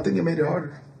 No, I think it made it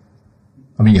harder.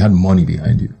 I mean, you had money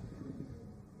behind you,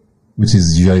 which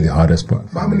is usually the hardest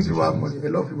part. But how many people have money? A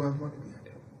lot of people have money behind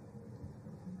them.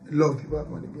 A lot of people have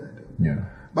money behind them. Yeah.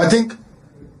 But I think,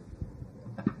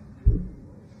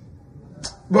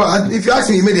 if you ask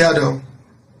me, it made it harder.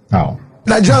 How?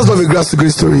 Nigerians love a grass to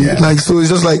great story. Yeah. Like, so it's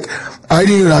just like, I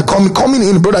didn't know that coming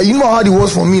in, brother. You know how hard it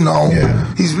was for me now.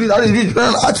 Yeah. I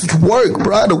had to work,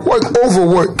 bro. I had to work over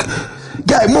work.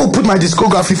 Yeah, I'm gonna put my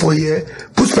discography for a year,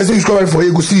 put specific discography for a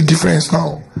year, go see the difference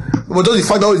now. But just the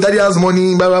fact that his daddy has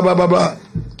money, blah blah blah blah blah.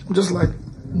 I'm just like,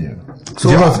 yeah. So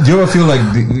do you ever feel like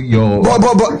your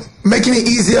but making it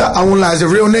easier? I won't lie, as a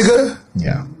real nigga.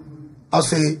 Yeah. I'll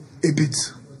say a bit.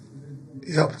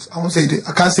 It helped. I won't say it.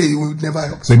 I can't say it would never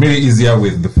help. So it made it easier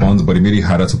with the funds, but it made it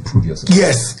harder to prove yourself.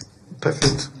 Yes.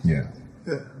 Perfect. Yeah.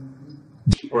 Yeah.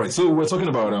 All right. So we're talking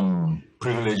about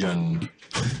privilege and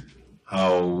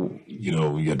how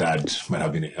your dad might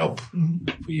have been a help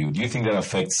for you. Do you think that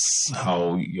affects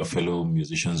how your fellow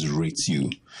musicians rate you?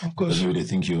 Of course. Because maybe they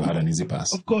think you had an easy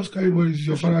pass. Of course, everybody is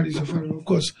your father. Is your father. Of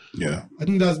course. Yeah. I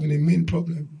think that's been a main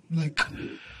problem. Like,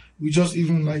 we just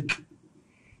even like,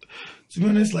 to be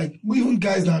honest, like, even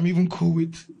guys that I'm even cool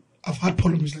with, I've had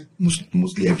problems like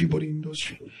mostly everybody in the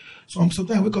industry. So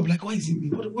sometimes I wake up like, why is it me?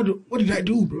 What did I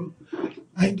do, bro?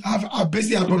 I've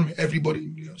basically had problems with everybody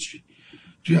in the industry.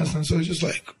 Do you understand? So it's just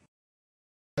like,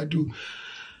 I do.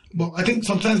 But I think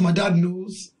sometimes my dad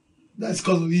knows. That's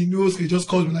because he knows. He just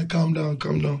calls me like, calm down.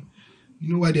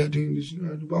 You know why they are doing this?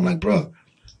 But I'm like, bro,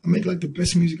 I make like the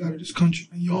best music out of this country.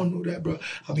 And you all know that, bro.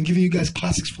 I've been giving you guys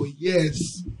classics for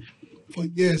years. But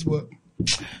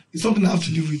it's something I have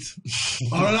to live with.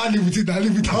 I'd rather live with it than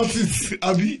live without it,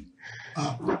 Abi.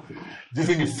 Do you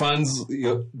think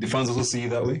the fans also see you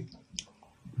that way?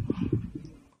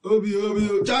 Obi,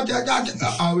 cha.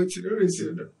 I wait till they say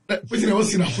that. Wait till I was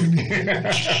seen happen.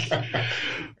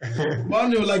 But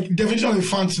you know, like definition of a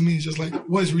fan to me is just like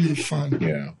what is really a fan.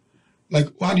 Yeah. Like,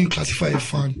 how do you classify a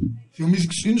fan? Your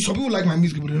music, you know, some people like my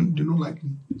music, but they don't like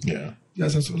me. Yeah.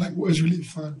 Yes, so like, what is really a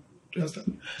fan? Do you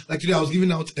understand? Like today, I was giving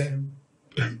out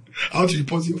how to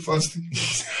report your fans to you.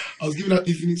 I was giving out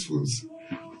Infinix phones.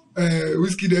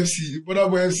 Whiskey FC, but that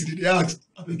boy FC, they asked,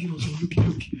 I beg you,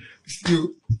 look.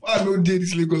 Still, why no day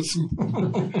this Lagos too?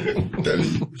 Tell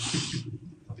you.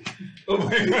 Oh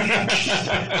my God.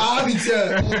 I have it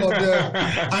here, all of them.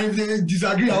 And if they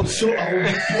disagree, I'll show. I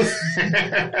will post.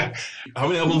 How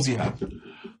many albums do you have?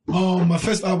 My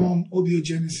first album, OBO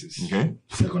Genesis. Okay.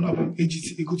 Second album,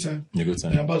 AGT, A Good Time. A Good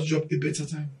Time. And I'm about to drop A Better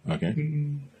Time. Okay.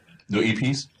 No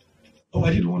EPs? Oh,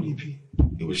 I did one EP.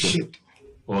 It was shit.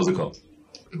 What was it called?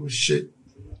 It was shit.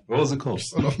 What was it called?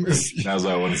 Son of Mercy. That's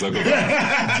what I want to talk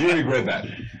about. Do you regret that?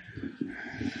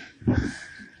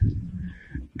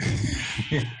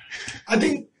 I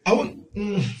think I won't.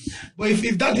 But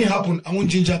if that didn't happen, I want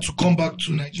Ginger to come back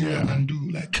to Nigeria and do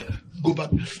like go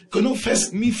back. Because no,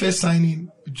 first signing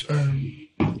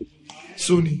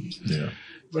Sony. Yeah.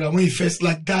 But when you first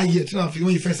like that year,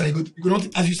 when you first sign, you go not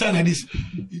as you sign like this.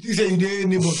 You think say you did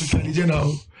neighbor to Charlie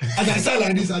General. As I sign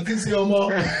like this, I think say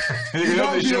more. You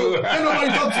don't feel. When nobody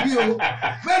talk to me,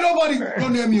 when nobody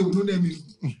don't name me.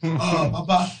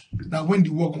 About that when the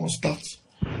work won't start.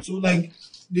 So like.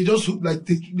 They just like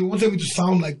they wanted me to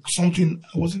sound like something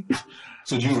I wasn't.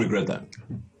 So do you regret that?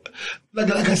 Like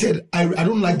I said, I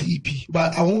don't like the EP,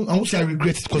 but I won't say I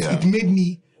regret it because it made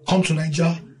me come to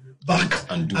Nigeria back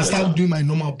and start doing my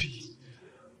normal P.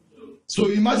 So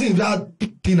imagine if that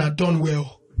thing had done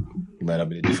well. You might have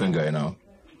been a different guy now.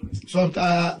 So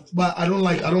but I don't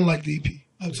like the EP.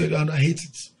 I'd say that I hate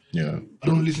it. Yeah. I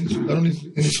don't listen to any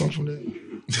songs from there.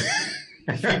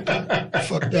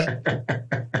 Fuck that.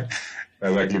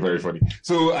 That's actually very funny.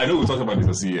 So I know we talked about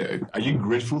this. Are you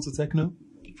grateful to techno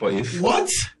for if? What?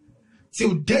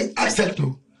 Till day, ask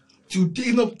techno. Till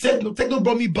day, techno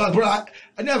brought me back, bro. I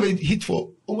didn't have a hit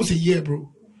for almost a year,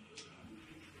 bro.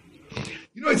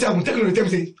 You know, it's happened. Techno tell me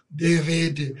say,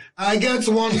 David, I get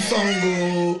one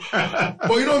song,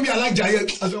 but you know me, I like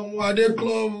Giant. I said, what they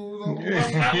club?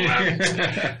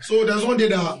 So there's one day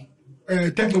that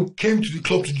techno came to the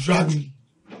club to drag me.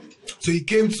 So he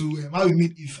came to how we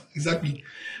meet if exactly.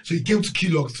 So he came to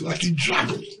Keylog to actually drag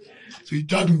me. So he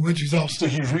dragged me, went to his house. So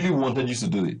he really wanted you to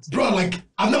do it, bro. Like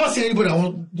I've never seen anybody that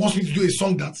wants me to do a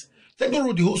song that techno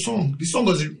wrote the whole song. The song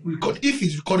was recorded. If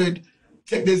it's recorded,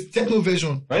 there's techno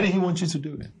version. Why did he want you to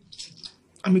do it?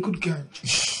 I'm a good guy.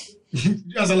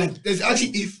 As I like, there's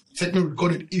actually if techno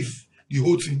recorded if the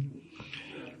whole thing.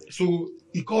 So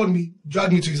he called me,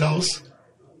 dragged me to his house.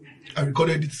 I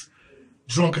recorded it,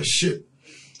 drunk as shit.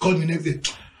 Called me next day.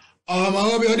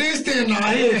 This thing na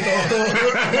hit.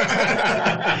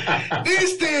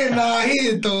 This thing na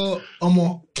hit.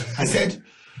 I said,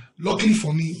 luckily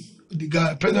for me, the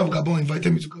guy, president of Gabon,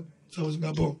 invited me to Gabon. So I was in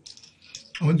Gabon.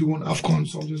 I went to one AFCON,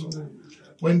 something.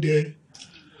 Went there.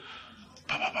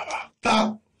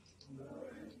 I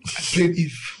played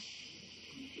If.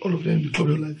 All of them, the club,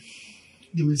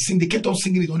 they kept on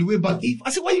singing it on the way back. If. I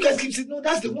said, why you guys keep singing? No,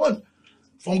 that's the one.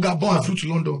 From Gabon, I flew to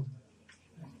London.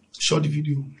 Shot the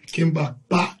video, came back,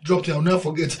 dropped it. I'll never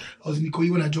forget. I was in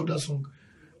Ikoyi when I dropped that song.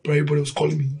 But everybody was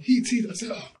calling me. Hit. I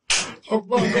said,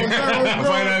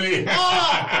 finally.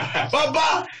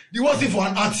 Baba. The worst thing for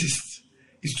an artist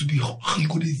is to be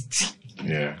good at it.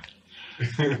 Yeah.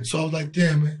 So I was like,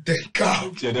 damn, man, thank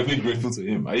God. You're definitely grateful to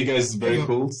him. Are you guys very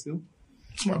cool still?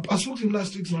 I spoke to him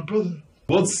last week. It's my brother.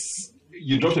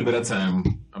 You dropped A Better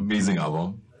Time, amazing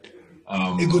album.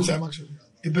 A Good Time, actually.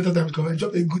 A Better Time is coming. I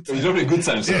dropped A Good Time. You dropped A Good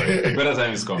Time, sorry. A Better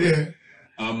Time is coming. Yeah.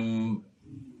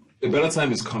 A Better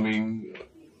Time is coming.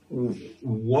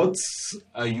 What's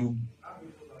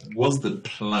the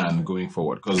plan going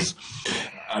forward? Because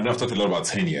I know I've talked a lot about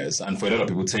 10 years, and for a lot of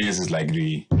people, 10 years is like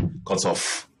the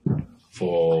cutoff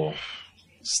for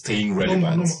staying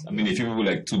relevant. No. I mean, if people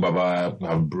like Tubaba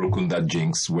have broken that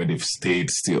jinx where they've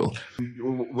stayed still,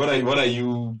 what are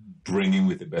you bringing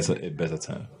with a better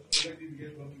time?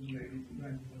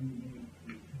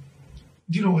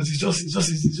 Do you know what? It's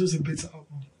just a better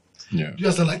album. Yeah.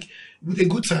 Just like with A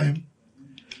Good Time,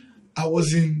 I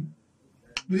was in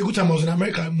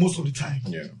America most of the time.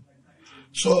 Yeah.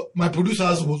 So my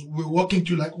producers were working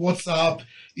through like WhatsApp,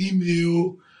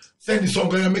 email, send the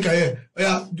song, make a hair.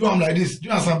 Yeah, do them like this, do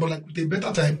that sample like with A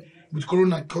Better Time with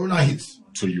Corona hits.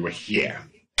 So you were here.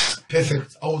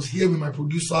 Perfect. I was here with my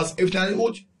producers. Every time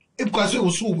Ebuka, it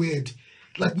was so weird.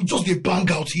 Like we just get bang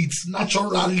out hits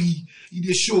naturally in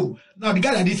the show. Now the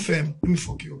guy that did Femme, let me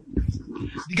fuck you.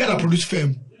 The guy that produced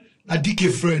Femme, a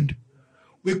DK friend,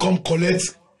 we come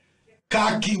collect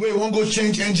car key, we won't go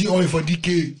change engine oil for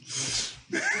DK.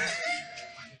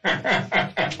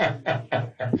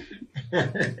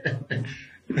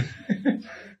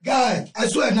 Guy, I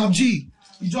swear, now G,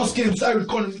 he just came, started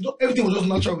recording. Everything was just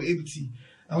natural with ABT.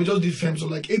 And we just did Femme. So,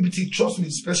 like, ABT, trust me,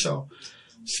 special.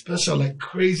 Special, like,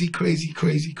 crazy. So,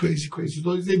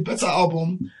 it's a better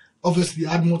album. Obviously,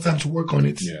 I had more time to work on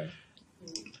it. Yeah.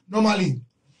 Normally,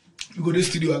 you go to the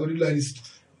studio, I go to like this.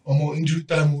 Or more injury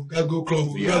time, we gotta go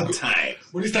club. You have time.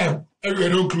 But this time, everywhere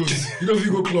don't close. You don't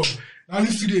feel go club. Now in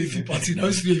the studio, if you party, now in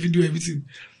the studio, if you do everything.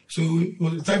 So it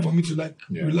was a time for me to like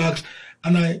relax,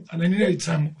 and I needed a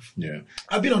time off. Yeah,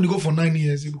 I've been on the go for 9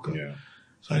 years, Ebuka. Yeah.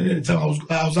 So I needed a time. I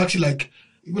was actually like,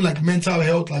 even like mental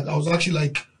health, like I was actually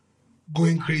like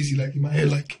going crazy, like in my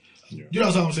head, like you know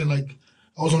what I'm saying? Like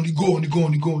I was on the go.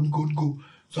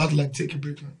 So I had to like take a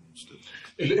break.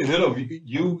 A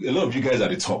lot of you guys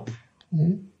at the top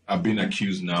have been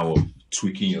accused now of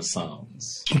tweaking your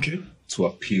sounds. Okay. To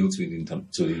appeal to the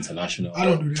international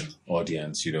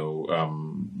audience, you know,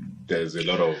 there's a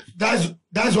lot of... That's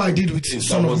what I did with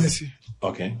Son of Mercy.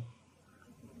 Okay.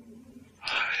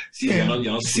 See, let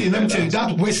me tell you,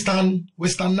 that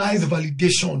westernized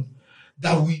validation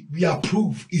that we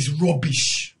approve is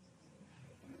rubbish.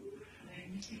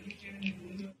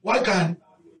 Why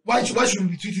should we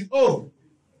be tweeting?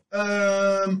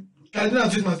 Can I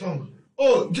tweet my song?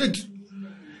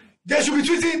 They should be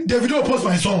tweeting Davido post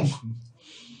my song.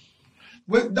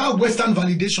 That Western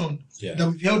validation that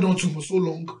we've held on to for so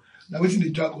long, that waiting they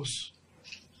drag us.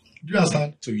 Do you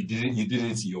understand? So you did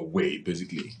it your way,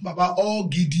 basically. Baba, all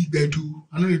giddy bedu.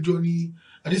 I know the journey.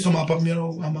 I did some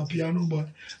piano, but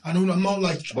I know I'm not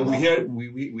like. But we hear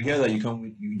that you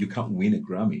can't win a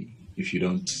Grammy if you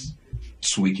don't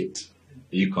tweak it.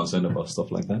 Are you concerned about stuff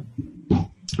like that?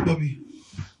 Bobby,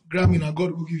 Grammy now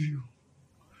God will give you.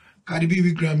 Cardi B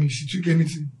with Grammy, she tweak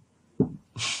anything.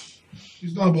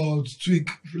 It's not about tweak.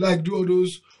 If you like, do all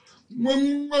those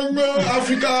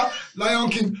Africa, Lion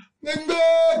King.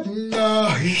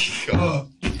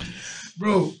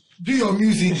 Bro, do your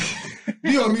music.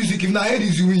 If not hear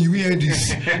this, you win hear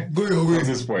this. Go your way.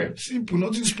 Nothing spoiled. Simple,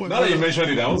 nothing spoiled. Now that you mentioned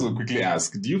it, I want to quickly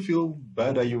ask, do you feel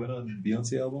bad that you went on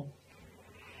Beyonce album?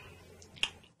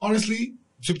 Honestly,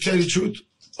 to tell the truth,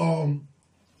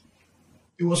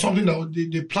 it was something that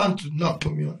they planned to not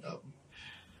put me on the album.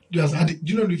 Do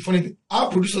you know the funny thing? Our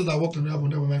producers that worked on the album,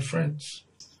 they were my friends.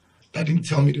 That didn't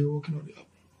tell me they were working on the album.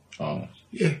 Oh.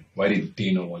 Yeah. Why did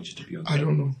they not want you to be on the album? I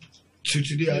don't know. To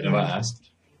today, I never asked?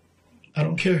 I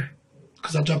don't care.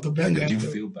 Because I dropped a banger. Did you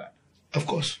feel bad? Of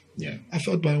course. Yeah. I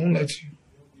felt bad. I won't lie to you.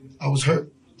 I was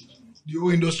hurt. The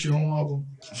whole industry on one album.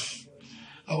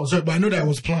 I was hurt, but I know that it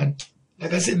was planned.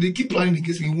 Like I said, they keep planning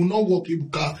against me. It will not work,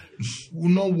 Ebuka. Will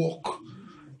not work.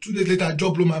 2 days later, I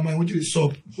job blew my mind. What did they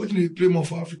sub? What did they play more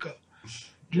for Africa?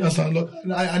 Do you understand? Look,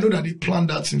 I know that they planned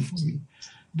that thing for me.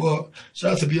 But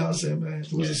shout out to Beyonce, man.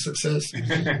 It was a success.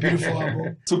 Beautiful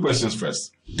album. 2 questions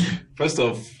first. First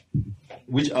off,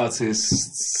 which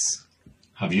artists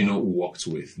have you not worked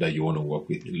with that you want to work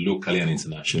with locally and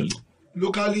internationally?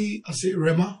 Locally, I say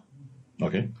Rema.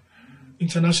 Okay.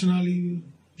 Internationally,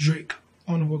 Drake.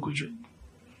 I want to work with Drake.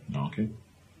 Okay.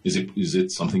 Is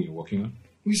it something you're working on?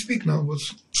 We speak now, but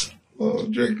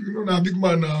Drake, you know, now big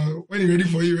man now. When you're ready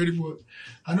for it,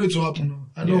 I know it will happen now.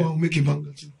 I know I'll make a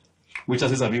banger too. Which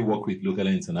artists have you worked with locally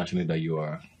and internationally that you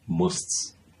are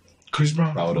most Chris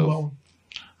Brown, proud of? Wow.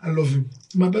 I love him.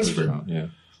 He's my best friend. Brown, yeah.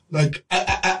 Like,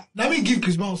 let me give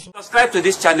Chris Brown some. Subscribe to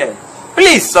this channel.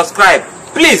 Please subscribe.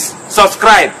 Please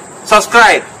subscribe.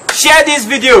 Subscribe. Share this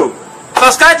video.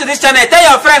 Subscribe to this channel. Tell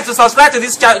your friends to subscribe to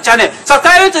this channel.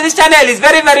 Subscribing to this channel is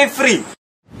very, very free.